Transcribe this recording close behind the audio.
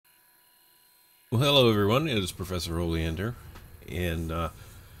Well, hello everyone. It is Professor Oleander, and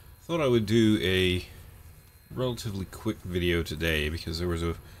thought I would do a relatively quick video today because there was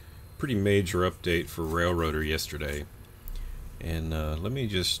a pretty major update for Railroader yesterday. And let me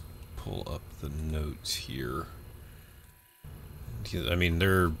just pull up the notes here. I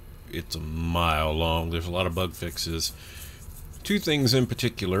mean, it's a mile long. There's a lot of bug fixes. Two things in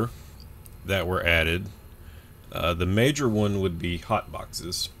particular that were added. The major one would be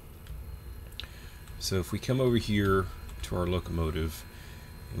hotboxes. So if we come over here to our locomotive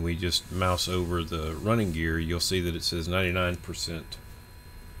and we just mouse over the running gear, you'll see that it says 99%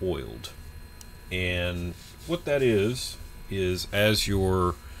 oiled. And what that is as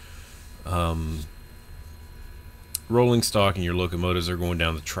your rolling stock and your locomotives are going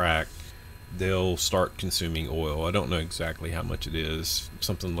down the track, they'll start consuming oil. I don't know exactly how much it is,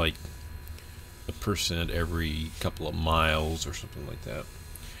 something like 1% every couple of miles or something like that.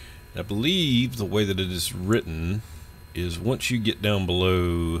 I believe the way that it is written is once you get down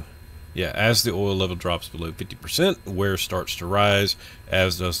below, as the oil level drops below 50%, wear starts to rise,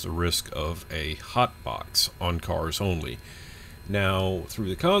 as does the risk of a hot box on cars only. Now, through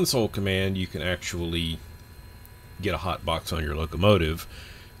the console command, you can actually get a hot box on your locomotive.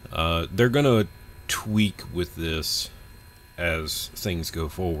 They're going to tweak with this as things go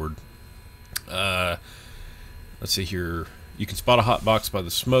forward. Let's see here. You can spot a hotbox by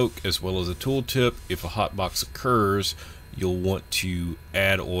the smoke as well as a tooltip. If a hotbox occurs, you'll want to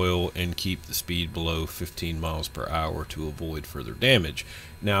add oil and keep the speed below 15 miles per hour to avoid further damage.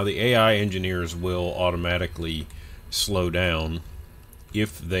 Now, the AI engineers will automatically slow down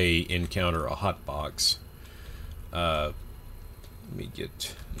if they encounter a hotbox. Let me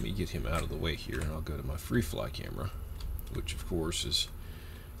get him out of the way here, and I'll go to my FreeFly camera, which of course is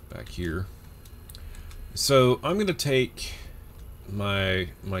back here. So I'm going to take my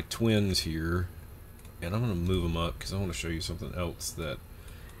twins here, and I'm going to move them up because I want to show you something else that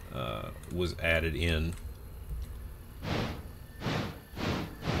was added in.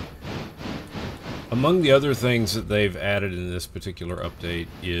 Among the other things that they've added in this particular update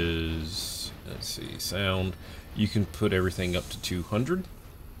is, let's see, sound. You can put everything up to 200.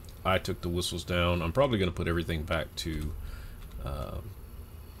 I took the whistles down. I'm probably going to put everything back to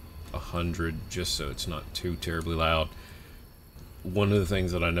 100 just so it's not too terribly loud. One of the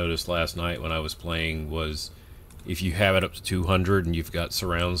things that I noticed last night when I was playing was if you have it up to 200 and you've got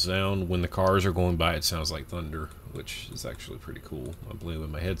surround sound, when the cars are going by it sounds like thunder, which is actually pretty cool. I believe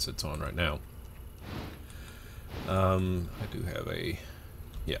when my headset's on right now. I do have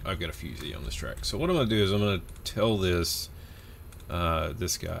I've got a Fusee on this track. So what I'm going to do is I'm going to tell this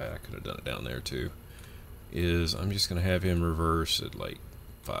this guy, I could have done it down there too, is I'm just going to have him reverse at like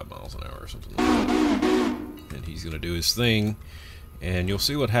 5 miles an hour or something like that. And he's going to do his thing, and you'll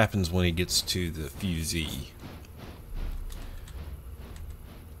see what happens when he gets to the Fusee.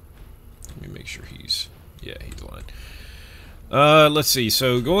 Let me make sure he's aligned. Let's see,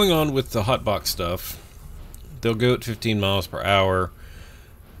 so going on with the hotbox stuff, they'll go at 15 miles per hour.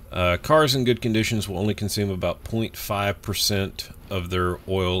 Cars in good conditions will only consume about 0.5% of their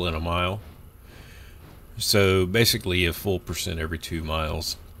oil in a mile. So basically a full percent every 2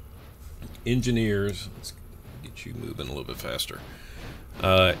 miles. Engineers, let's get you moving a little bit faster.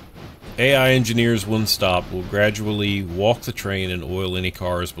 AI engineers, when stopped, will gradually walk the train and oil any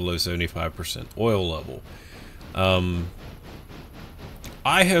cars below 75% oil level.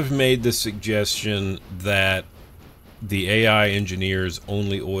 I have made the suggestion that the AI engineers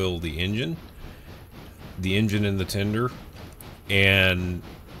only oil the engine and the tender, and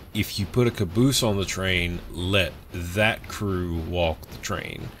if you put a caboose on the train, let that crew walk the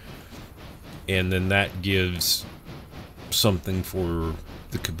train. And then that gives something for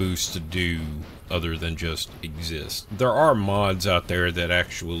the caboose to do other than just exist. There are mods out there that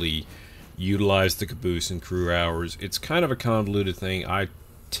actually utilize the caboose and crew hours. It's kind of a convoluted thing. I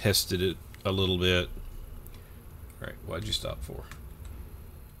tested it a little bit. Alright, why'd you stop for?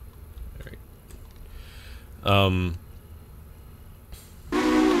 Alright.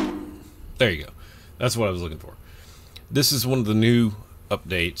 There you go. That's what I was looking for. This is one of the new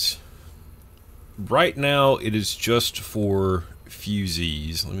updates. Right now, it is just for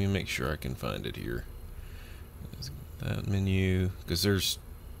Fusees. Let me make sure I can find it here. That menu, because there's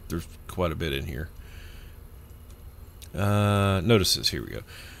quite a bit in here. Notices, here we go.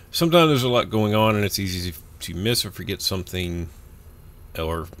 Sometimes there's a lot going on, and it's easy to miss or forget something,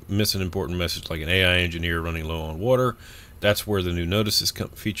 or miss an important message like an AI engineer running low on water. That's where the new notices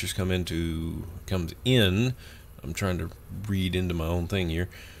features comes in. I'm trying to read into my own thing here.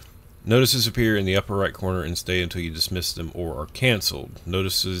 Notices appear in the upper right corner and stay until you dismiss them or are canceled.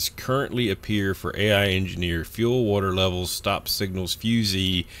 Notices currently appear for AI Engineer, fuel, water levels, stop signals,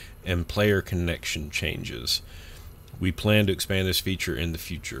 fusee, and player connection changes. We plan to expand this feature in the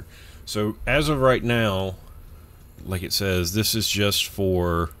future. So as of right now, like it says, this is just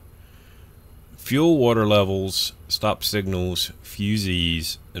for fuel, water levels, stop signals,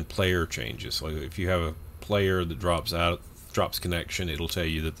 fusees, and player changes. Like if you have a player that drops connection, it'll tell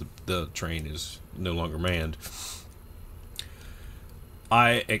you that the train is no longer manned.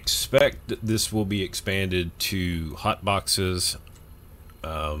 I expect that this will be expanded to hot boxes,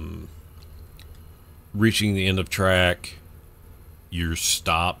 reaching the end of track, you're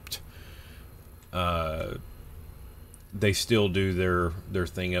stopped. They still do their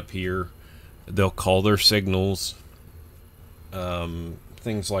thing up here. They'll call their signals,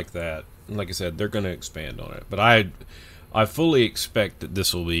 things like that. And like I said, they're going to expand on it. But I fully expect that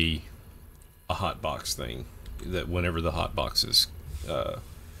this will be a hotbox thing. That whenever the hotboxes,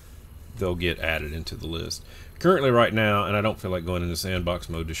 they'll get added into the list. Currently, right now, and I don't feel like going into sandbox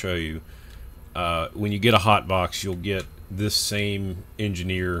mode to show you, when you get a hotbox, you'll get this same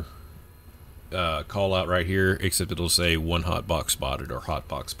engineer call out right here, except it'll say one hotbox spotted or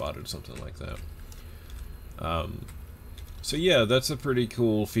hotbox spotted, something like that. So yeah, that's a pretty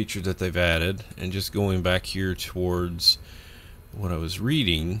cool feature that they've added. And just going back here towards what I was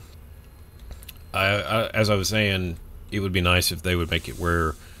reading, as I was saying, it would be nice if they would make it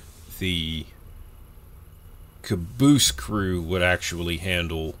where the caboose crew would actually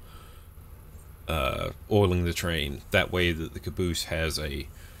handle oiling the train. That way that the caboose has a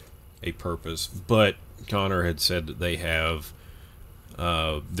purpose. But Connor had said that they have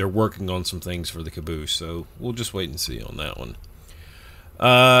they're working on some things for the caboose, so we'll just wait and see on that one.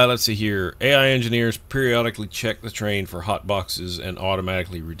 Let's see here. AI engineers periodically check the train for hot boxes and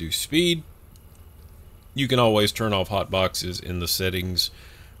automatically reduce speed. You can always turn off hot boxes in the settings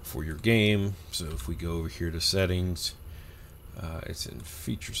for your game. So if we go over here to settings, it's in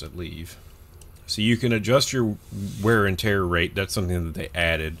features, I believe. So you can adjust your wear and tear rate. That's something that they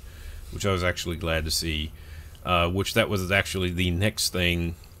added, which I was actually glad to see. Which that was actually the next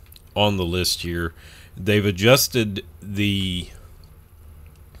thing on the list here. They've adjusted the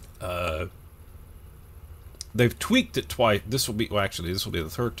they've tweaked it twice. This will be the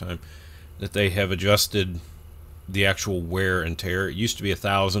third time that they have adjusted the actual wear and tear. It used to be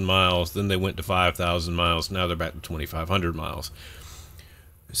 1,000 miles, then they went to 5,000 miles. Now they're back to 2,500 miles.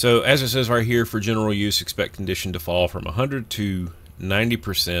 So as it says right here, for general use, expect condition to fall from 100 to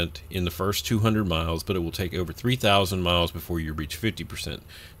 90% in the first 200 miles, but it will take over 3,000 miles before you reach 50%.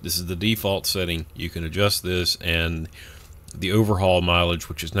 This is the default setting. You can adjust this, and the overhaul mileage,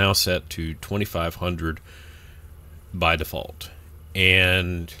 which is now set to 2,500 by default.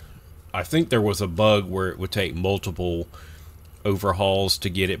 And I think there was a bug where it would take multiple overhauls to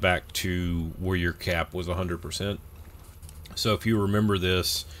get it back to where your cap was 100%. So if you remember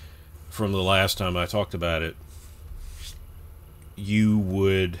this from the last time I talked about it, you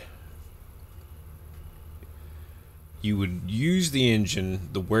would use the engine,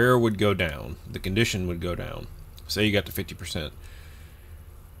 the wear would go down, the condition would go down. Say you got to 50%.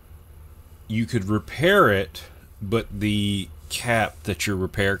 You could repair it, but the cap that your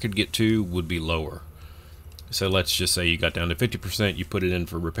repair could get to would be lower. So let's just say you got down to 50%, you put it in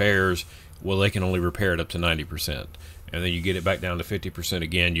for repairs. Well, they can only repair it up to 90%. And then you get it back down to 50%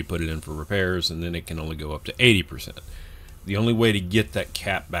 again, you put it in for repairs, and then it can only go up to 80%. The only way to get that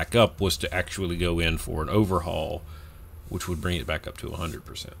cap back up was to actually go in for an overhaul, which would bring it back up to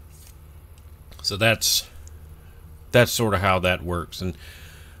 100%. So that's sort of how that works. And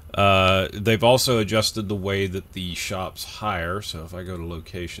they've also adjusted the way that the shops hire. So if I go to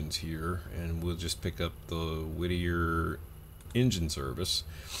locations here, and we'll just pick up the Whittier engine service,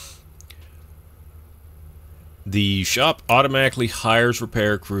 the shop automatically hires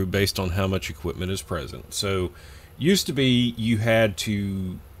repair crew based on how much equipment is present. So used to be you had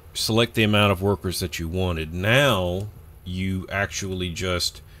to select the amount of workers that you wanted. Now you actually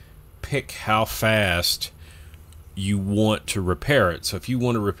just pick how fast you want to repair it. So if you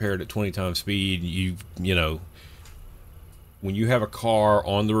want to repair it at 20 times speed, you know, when you have a car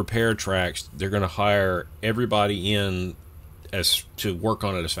on the repair tracks, they're going to hire everybody in as to work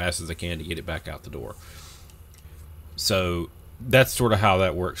on it as fast as they can to get it back out the door. So that's sort of how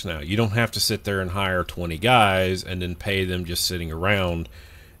that works now. You don't have to sit there and hire 20 guys and then pay them just sitting around.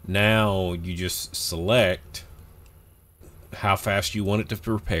 Now you just select how fast you want it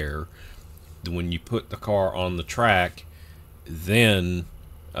to repair. When you put the car on the track, then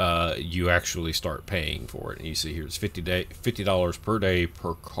you actually start paying for it. And you see here it's $50 per day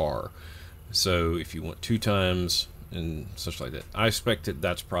per car. So if you want 2 times and such like that, I expect that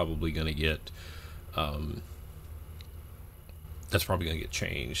that's probably going to get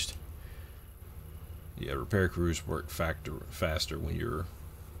changed. Yeah, repair crews work faster when your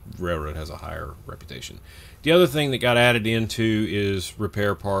railroad has a higher reputation. The other thing that got added into is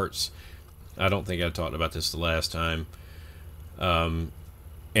repair parts. I don't think I talked about this the last time. And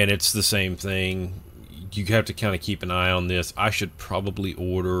it's the same thing. You have to kind of keep an eye on this. I should probably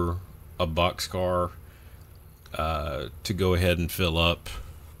order a boxcar to go ahead and fill up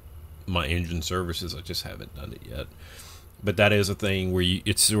my engine services. I just haven't done it yet. But that is a thing where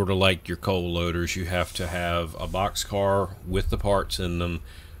it's sort of like your coal loaders. You have to have a boxcar with the parts in them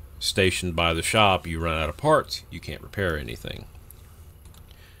stationed by the shop. You run out of parts, you can't repair anything.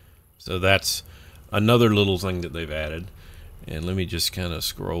 So that's another little thing that they've added. And let me just kind of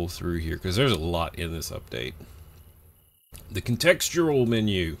scroll through here because there's a lot in this update. The contextual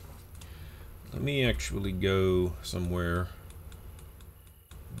menu. Let me actually go somewhere.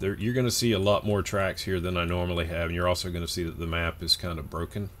 You're going to see a lot more tracks here than I normally have, and you're also going to see that the map is kind of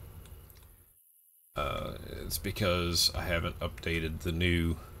broken. It's because I haven't updated the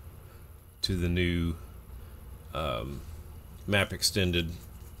new map extended.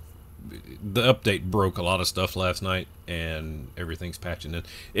 The update broke a lot of stuff last night, and everything's patching in.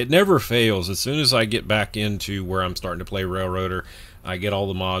 It never fails. As soon as I get back into where I'm starting to play Railroader, I get all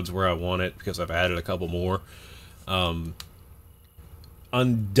the mods where I want it because I've added a couple more.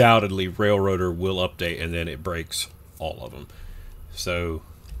 Undoubtedly, Railroader will update, and then it breaks all of them. So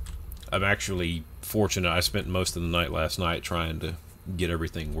I'm actually fortunate. I spent most of the night last night trying to get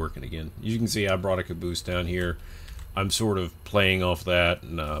everything working again. You can see I brought a caboose down here. I'm sort of playing off that,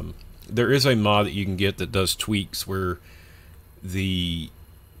 and there is a mod that you can get that does tweaks where the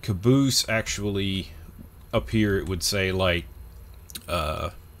caboose actually up here, it would say like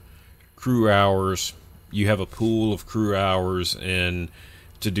crew hours. You have a pool of crew hours and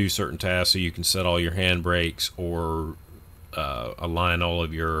to do certain tasks, so you can set all your handbrakes or align all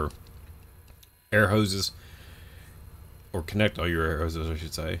of your air hoses, or connect all your air hoses, I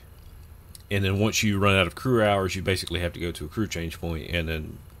should say. And then once you run out of crew hours, you basically have to go to a crew change point and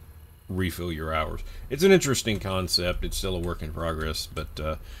then refill your hours. It's an interesting concept. It's still a work in progress,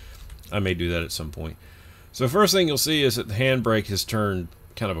 but I may do that at some point. So first thing you'll see is that the handbrake has turned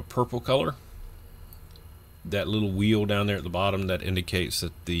kind of a purple color. That little wheel down there at the bottom, that indicates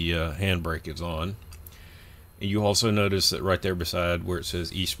that the handbrake is on. And you also notice that right there beside where it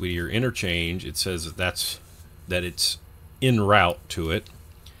says East Whittier Interchange, it says that it's en route to it.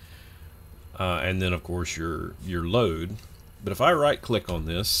 And then of course your load. But if I right click on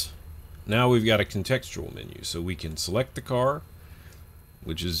this, now we've got a contextual menu. So we can select the car,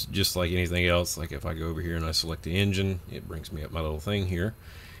 which is just like anything else. Like if I go over here and I select the engine, it brings me up my little thing here.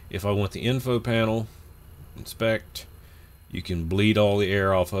 If I want the info panel, inspect, you can bleed all the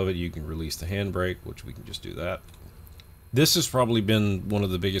air off of it. You can release the handbrake, which we can just do that. This has probably been one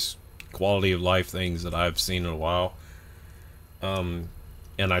of the biggest quality of life things that I've seen in a while. And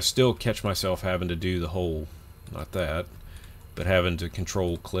I still catch myself having to do the whole, not that, but having to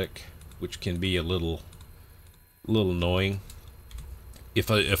control click, which can be a little annoying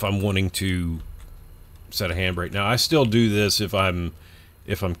if I'm wanting to set a handbrake. Now I still do this if I'm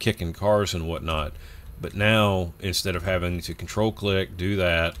kicking cars and whatnot, but now instead of having to control click, do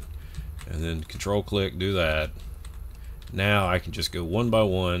that, and then control click, do that, now I can just go one by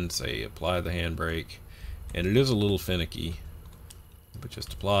one, say apply the handbrake, and it is a little finicky, but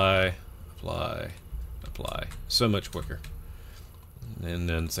just apply, apply, apply, so much quicker. And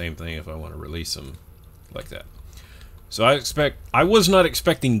then same thing if I want to release them like that. So I was not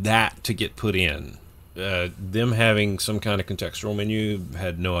expecting that to get put in. Them having some kind of contextual menu,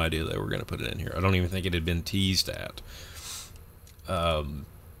 had no idea they were going to put it in here. I don't even think it had been teased at.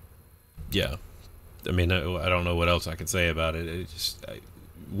 Yeah, I mean, I don't know what else I could say about it. It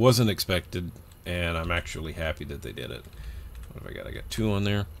wasn't expected, and I'm actually happy that they did it. What have I got? I got 2 on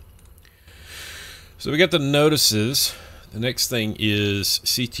there. So we got the notices. The next thing is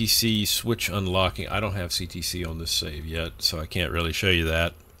CTC switch unlocking. I don't have CTC on this save yet, so I can't really show you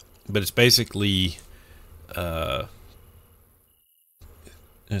that. But it's basically, let's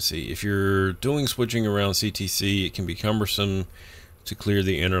see, if you're doing switching around CTC, it can be cumbersome to clear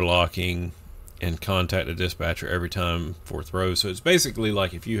the interlocking and contact the dispatcher every time for throws. So it's basically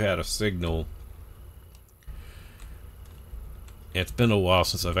like if you had a signal. It's been a while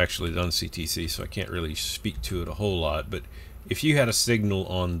since I've actually done CTC, so I can't really speak to it a whole lot, but if you had a signal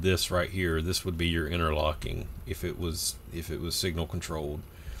on this right here, this would be your interlocking if it was signal controlled.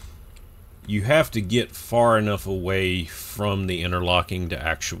 you have to get far enough away from the interlocking to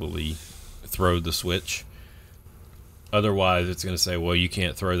actually throw the switch. Otherwise, it's going to say, well, you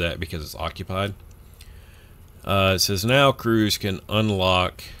can't throw that because it's occupied. It says now crews can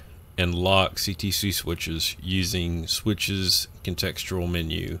unlock and lock CTC switches using switches contextual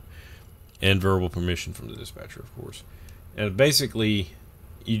menu and verbal permission from the dispatcher, of course. And basically,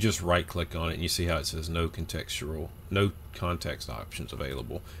 you just right click on it and you see how it says no context options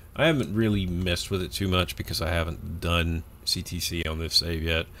available. I haven't really messed with it too much because I haven't done CTC on this save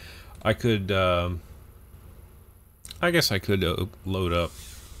yet. I could, I guess I could load up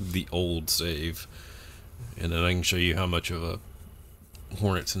the old save, and then I can show you how much of a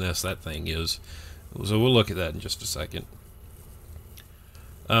hornet's nest that thing is. So we'll look at that in just a second.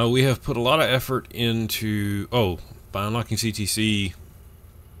 We have put a lot of effort into, by unlocking CTC,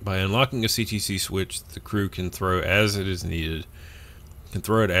 by unlocking a CTC switch, the crew can throw as it is needed,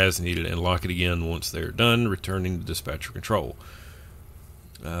 and lock it again once they're done, returning to dispatcher control.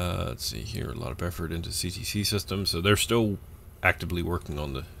 Let's see here, a lot of effort into CTC system, so they're still actively working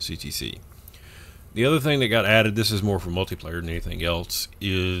on the CTC. The other thing that got added, this is more for multiplayer than anything else,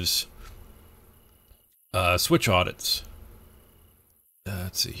 is switch audits.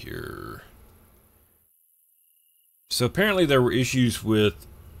 Let's see here. So apparently there were issues with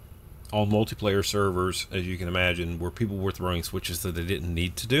all multiplayer servers, as you can imagine, where people were throwing switches that they didn't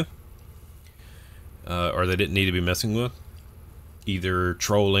need to do, or they didn't need to be messing with, either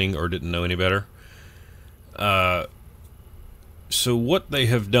trolling or didn't know any better. So what they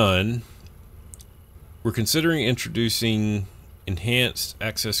have done, we're considering introducing enhanced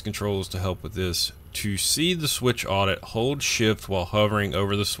access controls to help with this. To see the switch audit, hold shift while hovering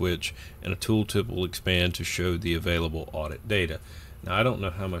over the switch, and a tooltip will expand to show the available audit data. Now, I don't know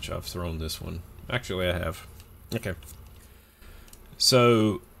how much I've thrown this one. Actually, I have. Okay.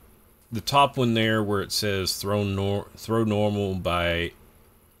 So, the top one there where it says throw normal by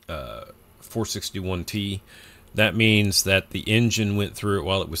 461T, that means that the engine went through it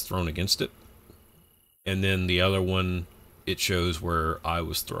while it was thrown against it. And then the other one, it shows where I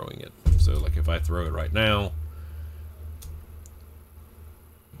was throwing it. So, like if I throw it right now,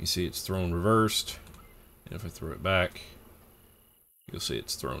 you see it's thrown reversed. And if I throw it back, you'll see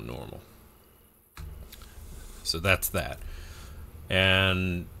it's thrown normal. So that's that.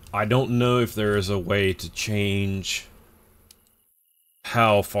 And I don't know if there is a way to change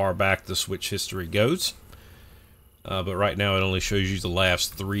how far back the switch history goes. But right now it only shows you the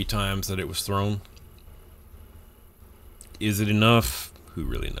last 3 times that it was thrown. Is it enough? Who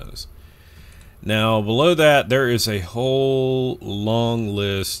really knows? Now, below that, there is a whole long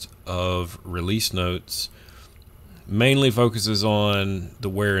list of release notes. Mainly focuses on the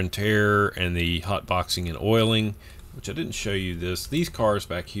wear and tear and the hotboxing and oiling, which I didn't show you this. These cars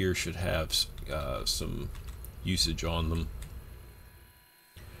back here should have some usage on them.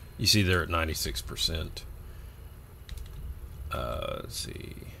 You see they're at 96%. Let's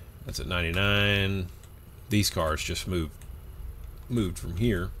see. That's at 99. These cars just moved from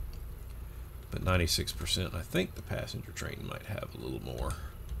here. But 96%. I think the passenger train might have a little more.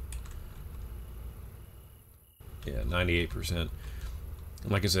 Yeah, 98%.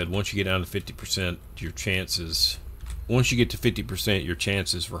 Like I said, once you get down to 50%, your chances... Once you get to 50%, your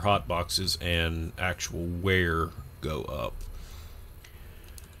chances for hot boxes and actual wear go up.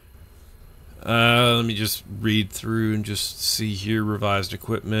 Let me just read through and just see here. Revised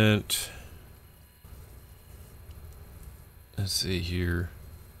equipment. Let's see here.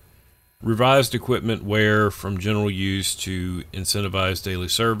 Revised equipment wear from general use to incentivize daily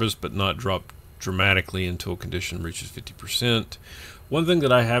service, but not drop dramatically until condition reaches 50%. One thing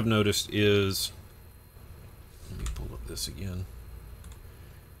that I have noticed is, let me pull up this again.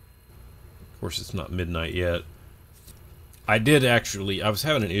 Of course, it's not midnight yet. I was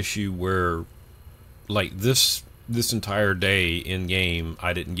having an issue where, like this entire day in game,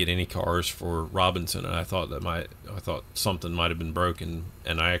 I didn't get any cars for Robinson, and I thought something might have been broken,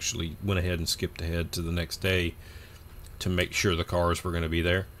 and I actually went ahead and skipped ahead to the next day to make sure the cars were going to be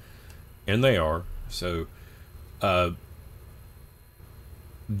there, and they are. So,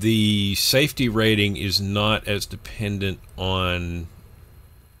 the safety rating is not as dependent on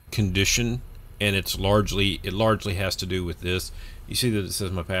condition, and it largely has to do with this. You see that it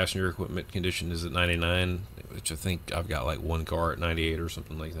says my passenger equipment condition is at 99, which I think I've got like one car at 98 or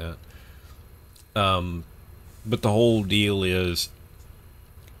something like that. But the whole deal is,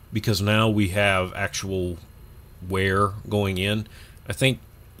 because now we have actual wear going in, I think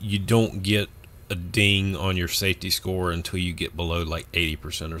you don't get a ding on your safety score until you get below like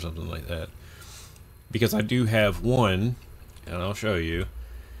 80% or something like that. Because I do have one, and I'll show you.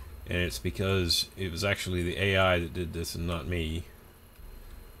 And it's because it was actually the AI that did this and not me.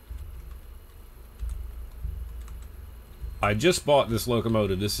 I just bought this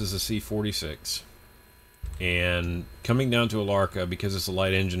locomotive. This is a C46. And coming down to Alarka, because it's a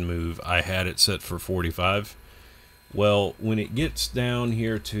light engine move, I had it set for 45. Well, when it gets down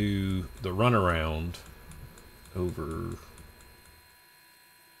here to the runaround over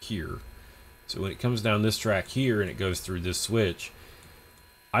here, so when it comes down this track here and it goes through this switch,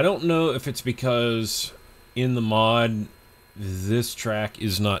 I don't know if it's because in the mod this track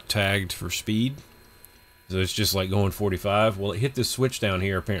is not tagged for speed, so it's just like going 45. Well, it hit this switch down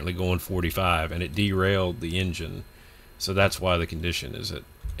here apparently going 45 and it derailed the engine, so that's why the condition is at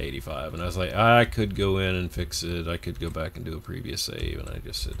 85. And I was like, I could go in and fix it, I could go back and do a previous save, and I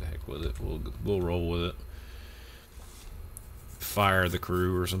just said, heck with it, we'll roll with it, fire the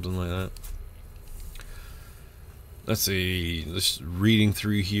crew or something like that. Let's see, just reading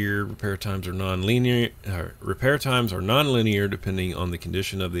through here, repair times are non-linear. Repair times are non-linear depending on the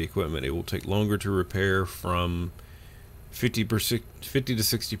condition of the equipment. It will take longer to repair from 50 to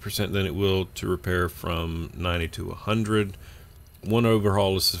 60% than it will to repair from 90 to 100. One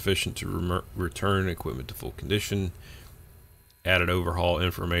overhaul is sufficient to return equipment to full condition. Added overhaul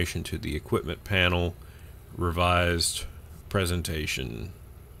information to the equipment panel. Revised presentation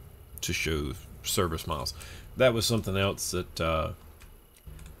to show service miles. That was something else that I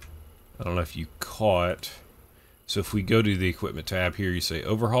don't know if you caught. So if we go to the equipment tab here, you say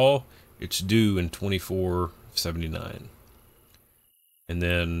overhaul, it's due in 24/79. And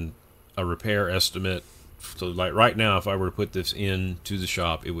then a repair estimate. So like right now, if I were to put this in to the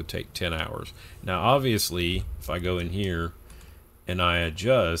shop, it would take 10 hours. Now obviously, if I go in here and I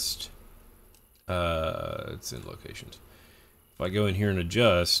adjust, it's in locations. If I go in here and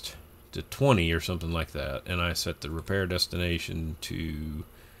adjust to 20 or something like that, and I set the repair destination to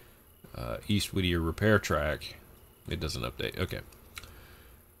East Whittier repair track, it doesn't update. Okay.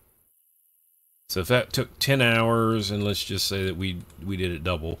 So if that took 10 hours, and let's just say that we did it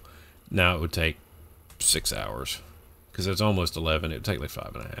double, now it would take 6 hours, because it's almost 11. It would take like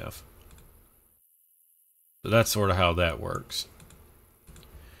 5.5. So that's sort of how that works.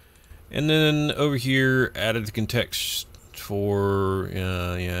 And then over here, added the context for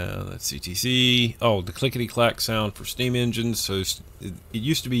that's CTC. Oh, the clickety clack sound for steam engines. So it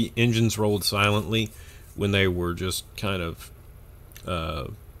used to be engines rolled silently when they were just kind of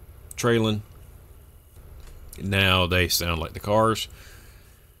trailing. Now they sound like the cars.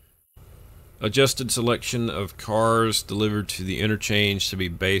 Adjusted selection of cars delivered to the interchange to be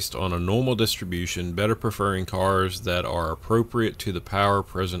based on a normal distribution, better preferring cars that are appropriate to the power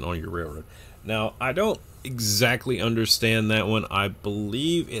present on your railroad. Now, I don't exactly understand that one. I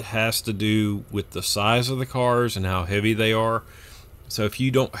believe it has to do with the size of the cars and how heavy they are. So if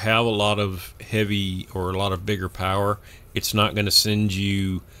you don't have a lot of heavy or a lot of bigger power, it's not going to send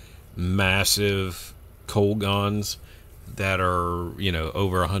you massive coal guns that are, you know,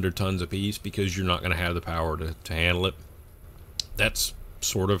 over 100 tons apiece, because you're not going to have the power to handle it. That's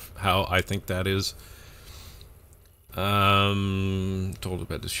sort of how I think that is. Told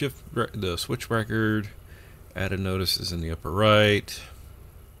about the switch record. Added notices in the upper right.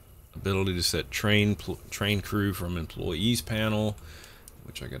 Ability to set train crew from employees panel,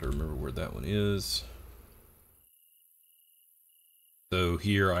 which I got to remember where that one is. So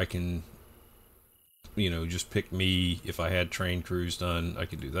here I can, you know, just pick me. If I had train crews done, I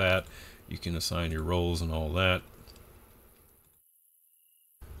could do that. You can assign your roles and all that.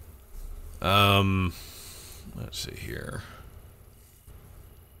 Let's see here.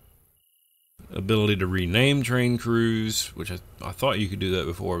 Ability to rename train crews, which I thought you could do that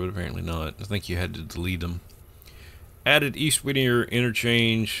before, but apparently not. I think you had to delete them. Added East Whittier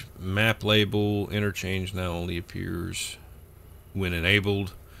interchange. Map label interchange now only appears when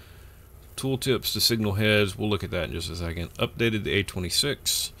enabled. Tooltips to signal heads. We'll look at that in just a second. Updated the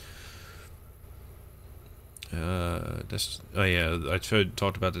A26. Oh yeah, I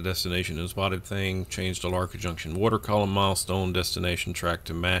talked about the destination and spotted thing. Changed Alarka Junction water column milestone destination track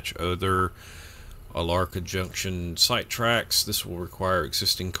to match other Alarka Junction site tracks. This will require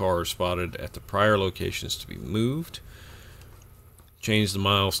existing cars spotted at the prior locations to be moved. Change the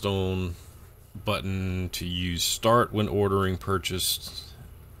milestone button to use start when ordering cars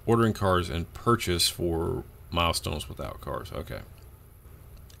and purchase for milestones without cars. Okay.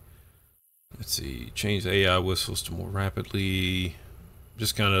 Let's see. Change AI whistles to more rapidly.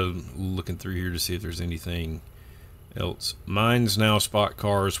 Just kind of looking through here to see if there's anything else. Mines now spot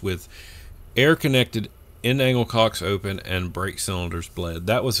cars with air connected, end angle cocks open, and brake cylinders bled.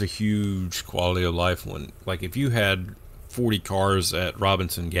 That was a huge quality of life one. Like if you had 40 cars at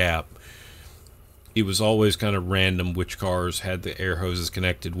Robinson Gap, it was always kind of random which cars had the air hoses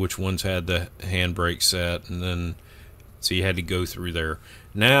connected, which ones had the handbrake set, and then so you had to go through there.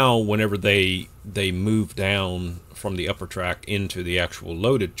 Now, whenever they move down from the upper track into the actual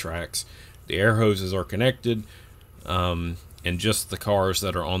loaded tracks, the air hoses are connected, and just the cars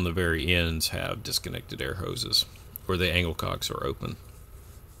that are on the very ends have disconnected air hoses, or the angle cocks are open.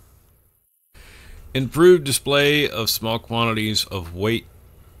 Improved display of small quantities of weight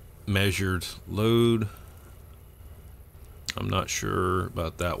measured load. I'm not sure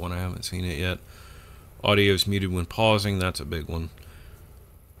about that one. I haven't seen it yet. Audio is muted when pausing. That's a big one.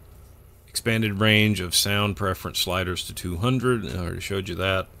 Expanded range of sound preference sliders to 200. I already showed you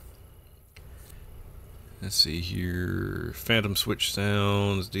that. Let's see here. Phantom switch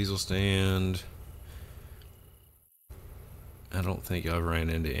sounds. Diesel stand. I don't think I've ran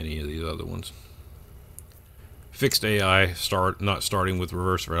into any of these other ones. Fixed AI, not starting with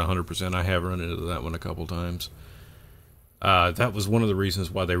reverser at 100%. I have run into that one a couple times. That was one of the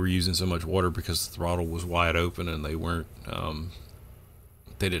reasons why they were using so much water, because the throttle was wide open and they weren't,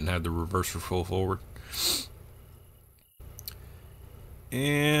 they didn't have the reverser full forward.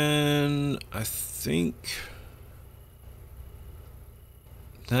 And I think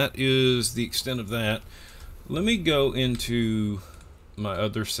that is the extent of that. Let me go into my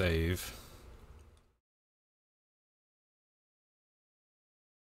other save.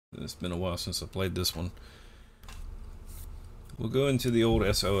 It's been a while since I played this one. We'll go into the old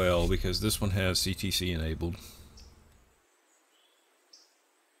SOL because this one has CTC enabled.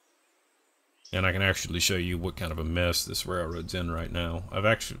 And I can actually show you what kind of a mess this railroad's in right now. I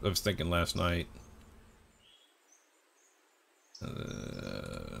was thinking last night. I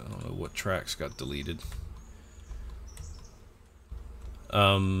don't know what tracks got deleted.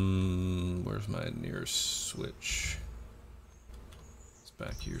 Where's my nearest switch?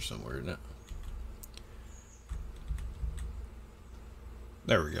 Back here somewhere, isn't it?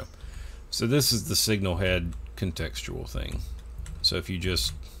 There we go. So this is the signal head contextual thing. So if you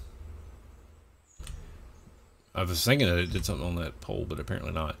just... I was thinking that it did something on that pole, but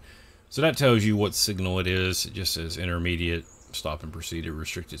apparently not. So that tells you what signal it is. It just says intermediate, stop and proceed at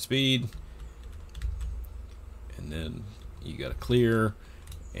restricted speed. And then you got a clear.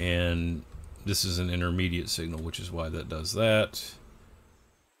 And this is an intermediate signal, which is why that does that.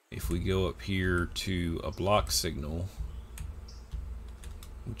 If we go up here to a block signal,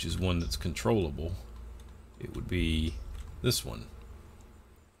 which is one that's controllable, it would be this one.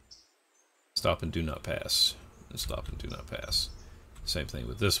 Stop and do not pass. And stop and do not pass. Same thing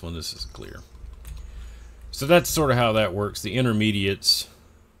with this one. This is clear. So that's sort of how that works. The intermediates.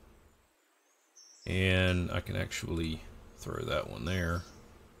 And I can actually throw that one there.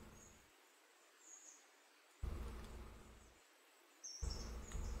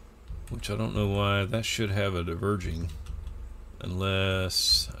 Which I don't know why. That should have a diverging.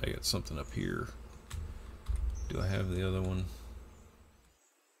 Unless I got something up here. Do I have the other one?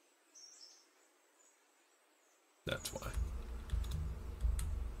 That's why.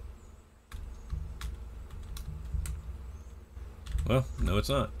 Well, no it's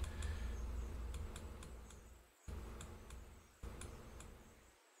not.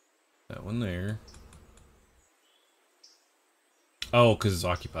 That one there. Oh, because it's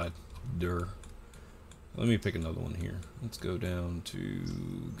occupied. Durr. Let me pick another one here. Let's go down to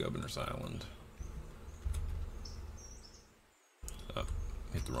Governor's Island. Oh,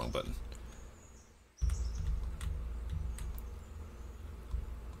 hit the wrong button.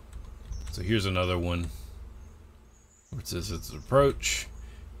 So here's another one where it says it's an approach.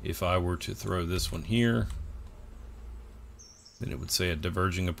 If I were to throw this one here, then it would say a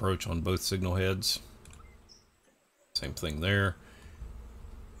diverging approach on both signal heads. Same thing there.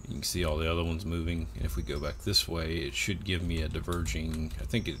 You can see all the other ones moving. And if we go back this way, it should give me a diverging, I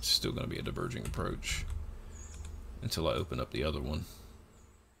think it's still going to be a diverging approach until I open up the other one.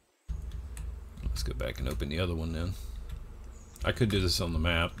 Let's go back and open the other one then. I could do this on the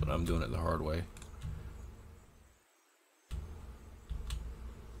map, but I'm doing it the hard way.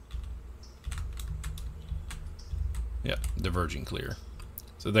 Yeah, diverging clear.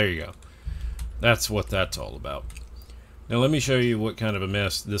 So there you go. That's what that's all about. Now let me show you what kind of a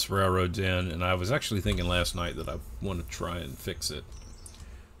mess this railroad's in, and I was actually thinking last night that I want to try and fix it.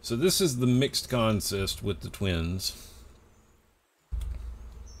 So this is the mixed consist with the twins.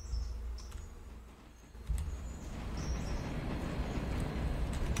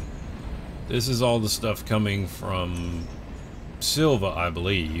 This is all the stuff coming from Silva, I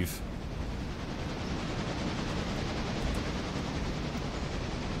believe.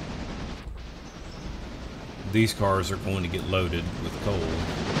 these cars are going to get loaded with coal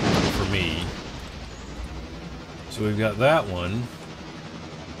for me. So we've got that one.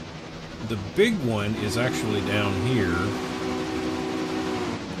 The big one is actually down here.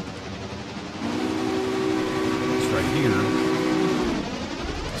 It's right here.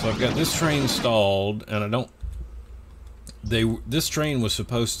 So I've got this train stalled, and I don't... This train was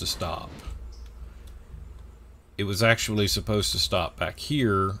supposed to stop. It was actually supposed to stop back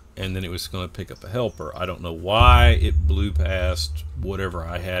here, and then it was going to pick up a helper. I don't know why it blew past whatever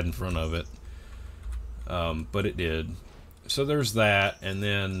I had in front of it, but it did. So there's that, and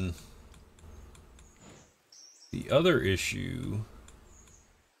then the other issue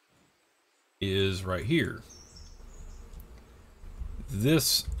is right here.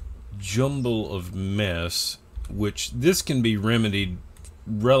 This jumble of mess, which this can be remedied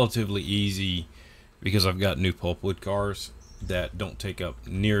relatively easy because I've got new pulpwood cars that don't take up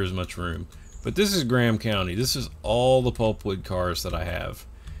near as much room. But this is Graham County. This is all the pulpwood cars that I have.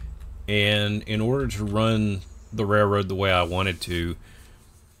 And in order to run the railroad the way I wanted to,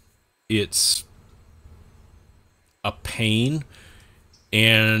 it's a pain.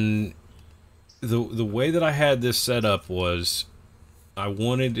 And the way that I had this set up was I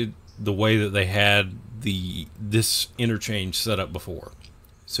wanted it the way that they had this interchange set up before.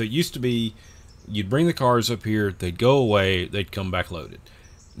 So it used to be you'd bring the cars up here, they'd go away, they'd come back loaded.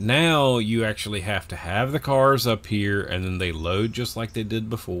 Now you actually have to have the cars up here and then they load just like they did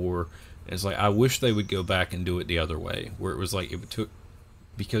before. And it's like, I wish they would go back and do it the other way, where it was like it took,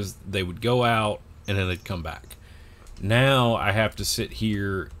 because they would go out and then they'd come back. Now I have to sit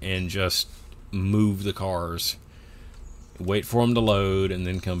here and just move the cars, wait for them to load, and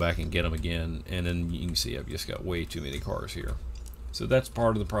then come back and get them again. And then you can see I've just got way too many cars here. So that's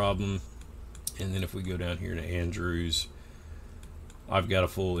part of the problem. And then if we go down here to Andrews, I've got a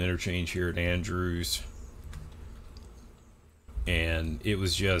full interchange here at Andrews. And it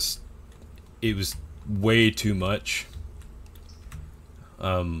was way too much.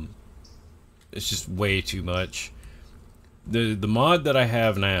 It's just way too much. The mod that I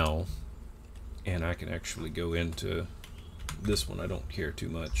have now, and I can actually go into this one, I don't care too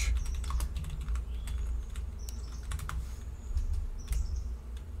much.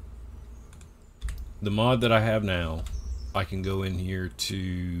 The mod that I have now, I can go in here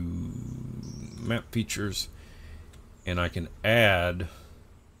to map features and I can add,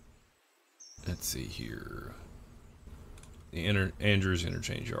 let's see here, the Andrews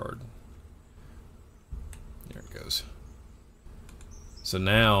interchange yard. There it goes. So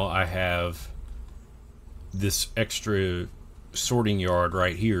now I have this extra sorting yard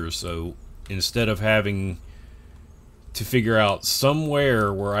right here. So instead of having to figure out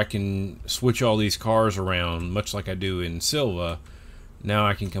somewhere where I can switch all these cars around, much like I do in Silva, now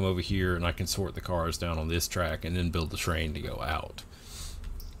I can come over here and I can sort the cars down on this track and then build the train to go out.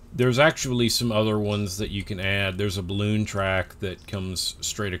 There's actually some other ones that you can add. There's a balloon track that comes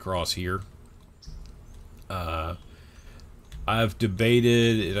straight across here. I've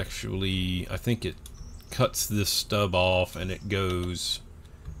debated it. Actually, I think it cuts this stub off and it goes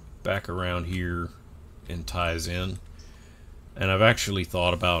back around here and ties in. And I've actually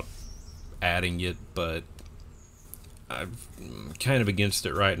thought about adding it, but I'm kind of against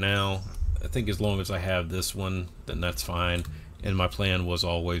it right now. I think as long as I have this one, then that's fine. And my plan was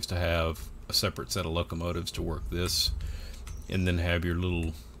always to have a separate set of locomotives to work this, and then have your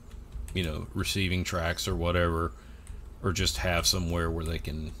little, you know, receiving tracks or whatever, or just have somewhere where they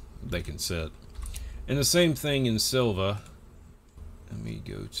can sit. And the same thing in Silva. Let me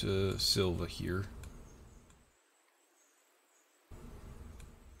go to Silva here.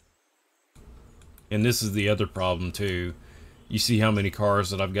 And this is the other problem too. You see how many cars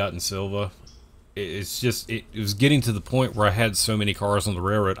that I've got in Silva? It's just, it was getting to the point where I had so many cars on the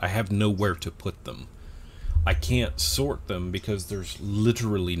railroad, I have nowhere to put them. I can't sort them because there's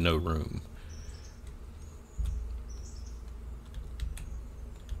literally no room.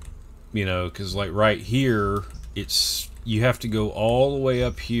 You know, because like right here, you have to go all the way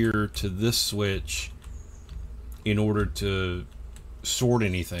up here to this switch in order to sort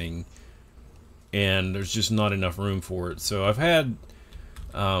anything. And there's just not enough room for it. So I've had,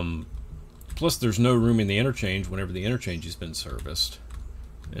 plus there's no room in the interchange whenever the interchange has been serviced.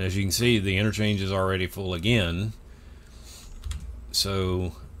 And as you can see, the interchange is already full again.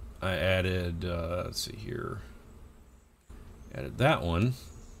 So I added, let's see here, added that one.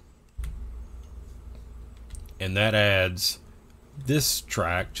 And that adds this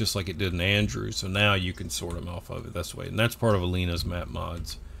track just like it did in Andrews. So now you can sort them off of it this way. And that's part of Alina's map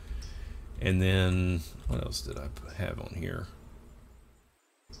mods. And then, what else did I have on here?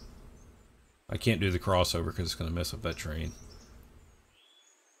 I can't do the crossover because it's going to mess up that train.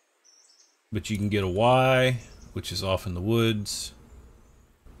 But you can get a Y, which is off in the woods.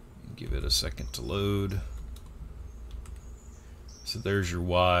 Give it a second to load. So there's your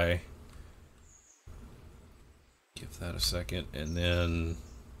Y. Give that a second, and then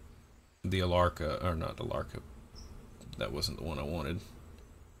the Alarka, or not Alarka, that wasn't the one I wanted.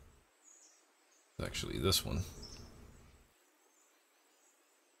 It's actually this one.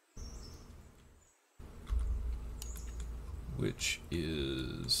 Which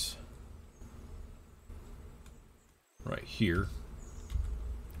is right here.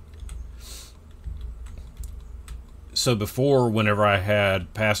 So before, whenever I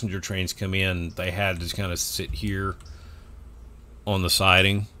had passenger trains come in, they had to kind of sit here on the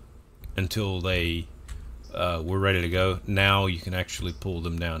siding until they were ready to go. Now you can actually pull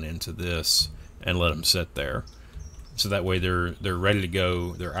them down into this and let them sit there. So that way they're ready to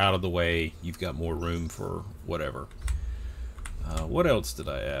go. They're out of the way. You've got more room for whatever. What else did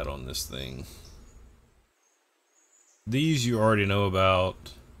I add on this thing? These you already know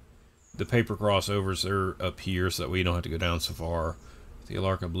about. The paper crossovers are up here so that we don't have to go down so far. The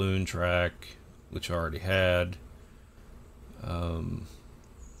Alarka balloon track, which I already had. Let's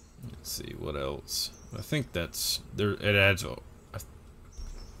see, what else? I think that's there. It adds. I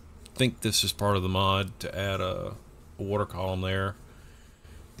think this is part of the mod to add a water column there.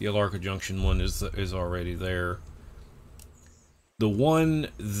 The Alarka Junction one is already there. The one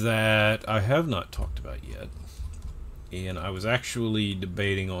that I have not talked about yet, and I was actually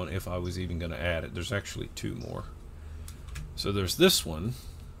debating on if I was even going to add it. There's actually two more. So there's this one,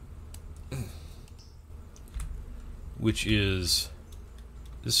 which is,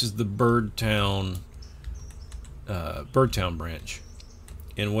 this is the Birdtown branch.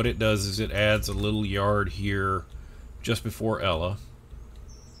 And what it does is it adds a little yard here just before Ella.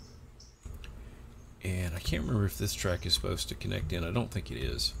 And I can't remember if this track is supposed to connect in. I don't think it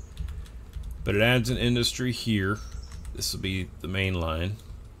is. But it adds an industry here. This will be the main line.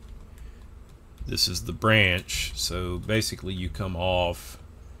 This is the branch. So basically you come off.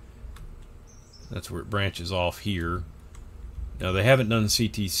 That's where it branches off here. Now they haven't done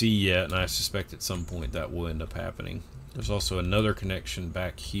CTC yet, and I suspect at some point that will end up happening. There's also another connection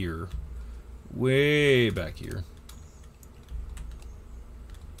back here. Way back here.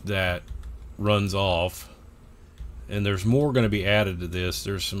 That runs off. And there's more going to be added to this.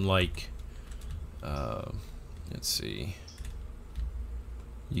 There's some like... let's see.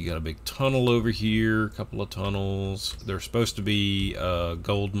 You got a big tunnel over here, a couple of tunnels. There's supposed to be a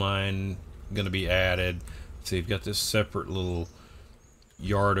gold mine going to be added. So you've got this separate little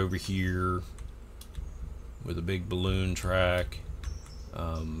yard over here with a big balloon track.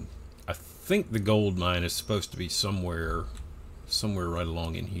 I think the gold mine is supposed to be somewhere right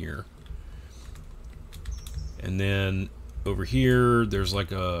along in here. And then over here, there's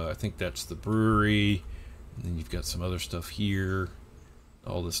like a, I think that's the brewery. And then you've got some other stuff here.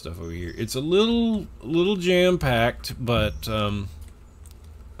 All this stuff over here. It's a little jam-packed, but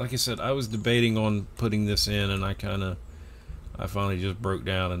like I said, I was debating on putting this in, and I finally just broke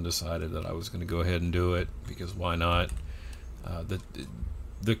down and decided that I was going to go ahead and do it, because why not?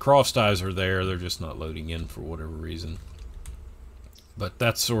 The cross ties are there, they're just not loading in for whatever reason. But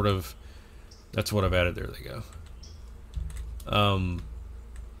that's what I've added. There they go.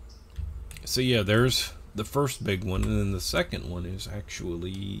 So yeah, there's the first big one, and then the second one is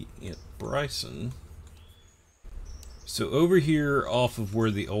actually at Bryson. So over here off of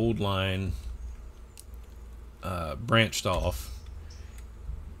where the old line branched off,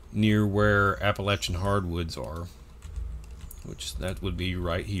 near where Appalachian Hardwoods are, which that would be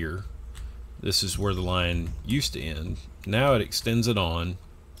right here. This is where the line used to end. Now it extends it on.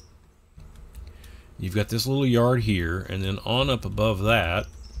 You've got this little yard here, and then on up above that,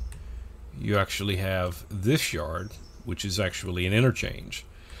 you actually have this yard, which is actually an interchange.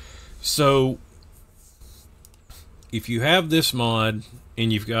 So if you have this mod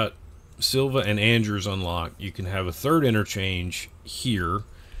and you've got Silva and Andrews unlocked, you can have a third interchange here.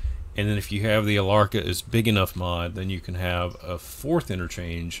 And then if you have the Alarka is big enough mod, then you can have a fourth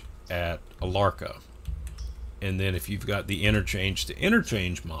interchange at Alarka. And then if you've got the interchange to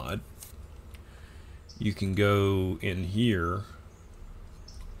interchange mod, you can go in here.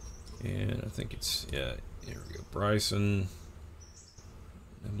 And I think it's, yeah, here we go, Bryson.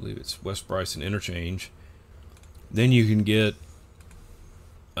 I believe it's West Bryson interchange. Then you can get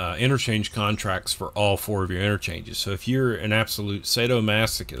interchange contracts for all four of your interchanges. So if you're an absolute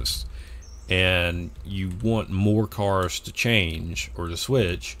sadomasochist and you want more cars to change or to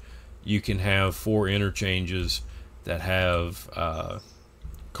switch, you can have 4 interchanges that have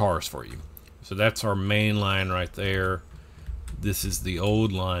cars for you. So that's our main line right there. This is the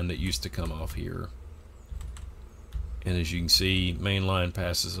old line that used to come off here. And as you can see, main line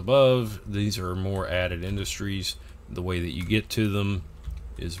passes above. These are more added industries. The way that you get to them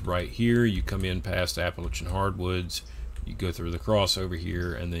is right here. You come in past Appalachian Hardwoods, you go through the crossover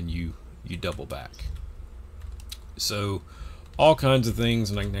here, and then you double back. So all kinds of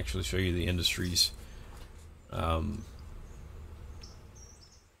things, and I can actually show you the industries.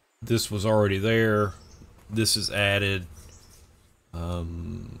 This was already there. This is added.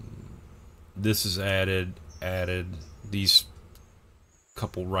 This is added. These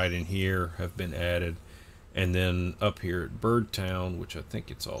couple right in here have been added. And then up here at Birdtown, which I think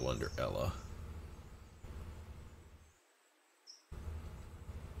it's all under Ella.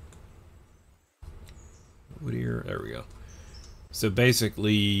 Whittier, there we go. So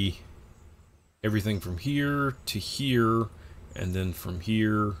basically, everything from here to here, and then from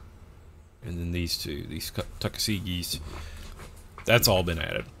here, and then these two, these Tuckaseegis, that's all been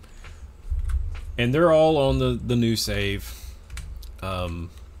added. And they're all on the new save. I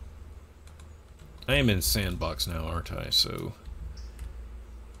am in Sandbox now, aren't I? So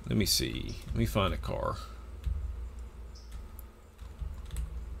let me see. Let me find a car.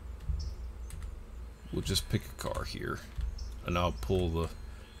 We'll just pick a car here, and I'll pull the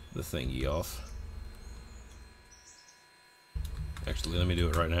thingy off. Actually, let me do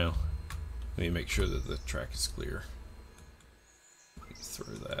it right now. Let me make sure that the track is clear. Let me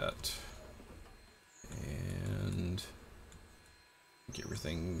throw that. And get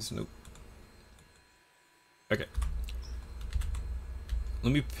everything's nope. Okay.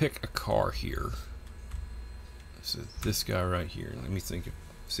 Let me pick a car here. So this guy right here. Let me see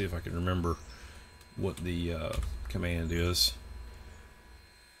if I can remember what the command is.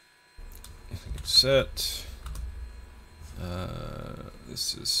 I think it's set.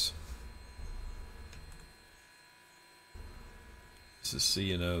 This is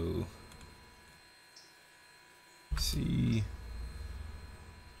C&O. C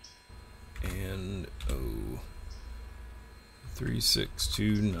and O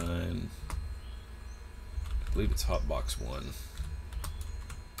 3629. I believe it's Hotbox 1.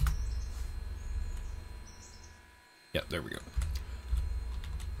 Yep, there we go.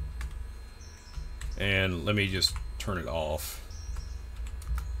 And let me just turn it off.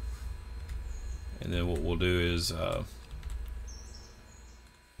 And then what we'll do is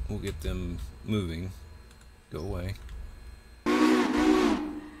we'll get them moving. Go away.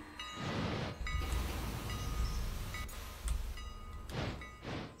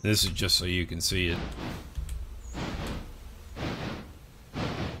 This is just so you can see it.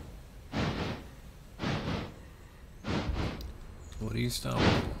 What are you stopping?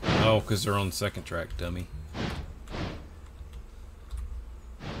 Oh, because they're on the second track, dummy.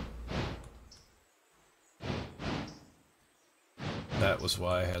 That was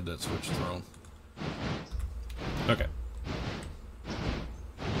why I had that switch thrown. Okay.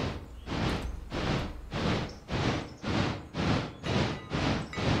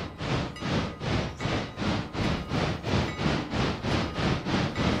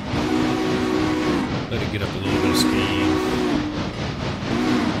 Let it get up a little bit of speed.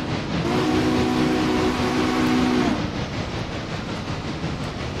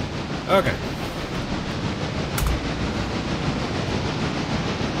 Okay.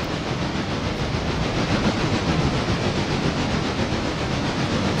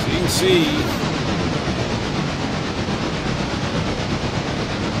 See, you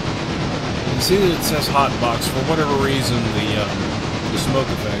can see that it says Hotbox. For whatever reason, the smoke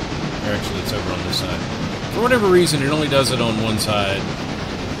effect, or actually it's over on this side. For whatever reason, it only does it on one side.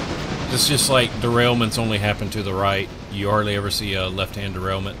 It's just like derailments only happen to the right. You hardly ever see a left-hand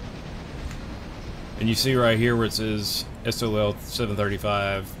derailment. And you see right here where it says SOL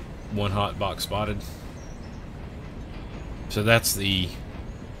 735, one Hotbox spotted. So that's the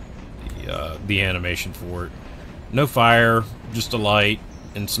animation for it. No fire, just a light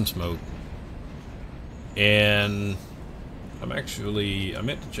and some smoke. And I meant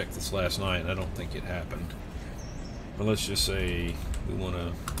to check this last night and I don't think it happened. But let's just say we want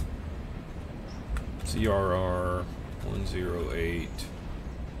to CRR 108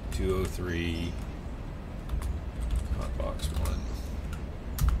 203 Hotbox 1.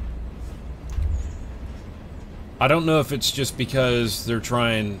 I don't know if it's just because they're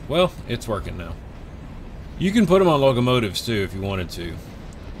trying... Well, it's working now. You can put them on locomotives too if you wanted to.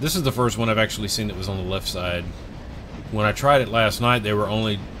 This is the first one I've actually seen that was on the left side. When I tried it last night, they were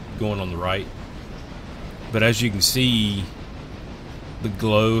only going on the right. But as you can see, the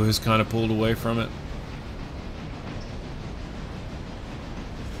glow has kind of pulled away from it.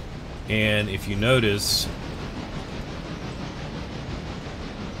 And if you notice,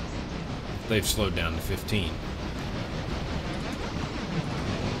 they've slowed down to 15.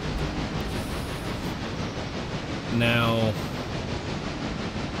 Now,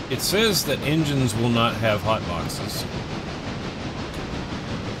 it says that engines will not have hot boxes.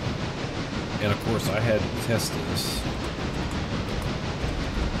 And of course I had to test this.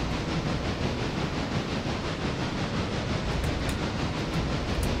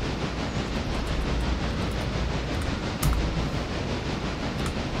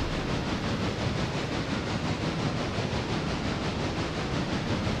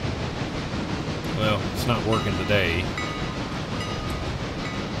 Well, it's not working today.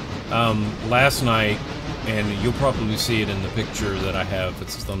 Last night, and you'll probably see it in the picture that I have,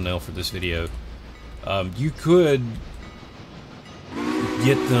 it's the thumbnail for this video, you could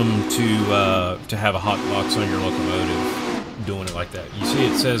get them to have a hot box on your locomotive doing it like that. You see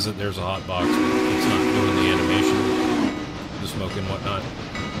it says that there's a hot box, but it's not doing the animation, the smoke and whatnot.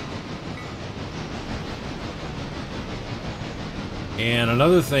 And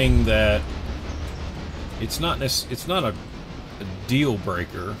another thing that it's not a deal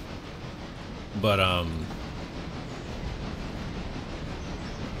breaker, but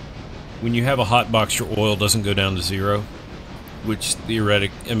when you have a hot box, your oil doesn't go down to 0, which I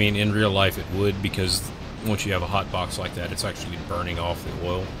mean, in real life it would, because once you have a hot box like that, it's actually burning off the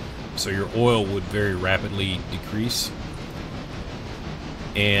oil, so your oil would very rapidly decrease,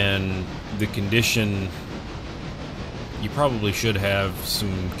 and the condition, you probably should have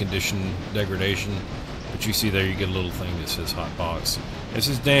some condition degradation. But you see there, you get a little thing that says hot box. It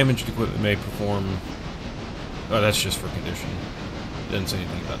says damaged equipment may perform. Oh, that's just for condition. It doesn't say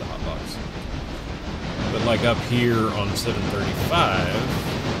anything about the hot box. But like up here on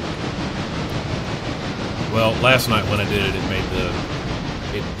 735, well, last night when I did it,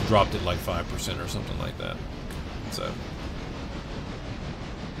 it dropped it like 5% or something like that. So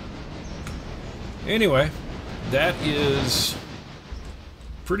anyway, that is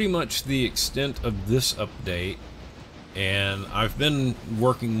pretty much the extent of this update, and I've been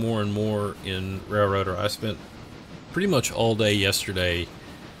working more and more in Railroader. I spent pretty much all day yesterday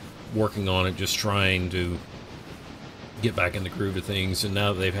working on it, just trying to get back in the groove of things, and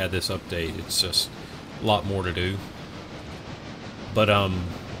now that they've had this update, it's just a lot more to do. But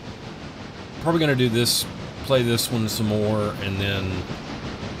probably gonna do this, play this one some more, and then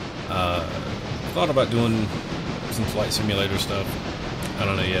thought about doing some flight simulator stuff. I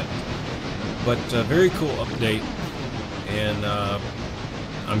don't know yet, but very cool update, and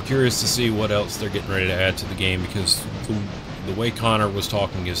I'm curious to see what else they're getting ready to add to the game, because the way Connor was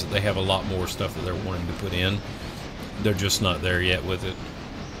talking is that they have a lot more stuff that they're wanting to put in. They're just not there yet with it.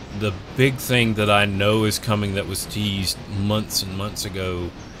 The big thing that I know is coming that was teased months and months ago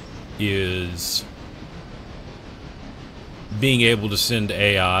is being able to send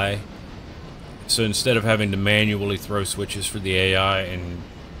AI. So instead of having to manually throw switches for the AI and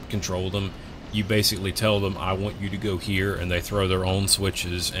control them, you basically tell them, I want you to go here, and they throw their own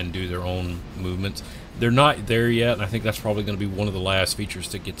switches and do their own movements. They're not there yet, and I think that's probably going to be one of the last features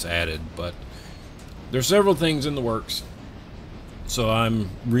that gets added, but there's several things in the works. So I'm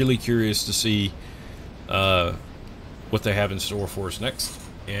really curious to see what they have in store for us next.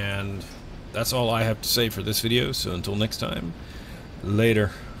 And that's all I have to say for this video, so until next time,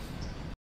 later.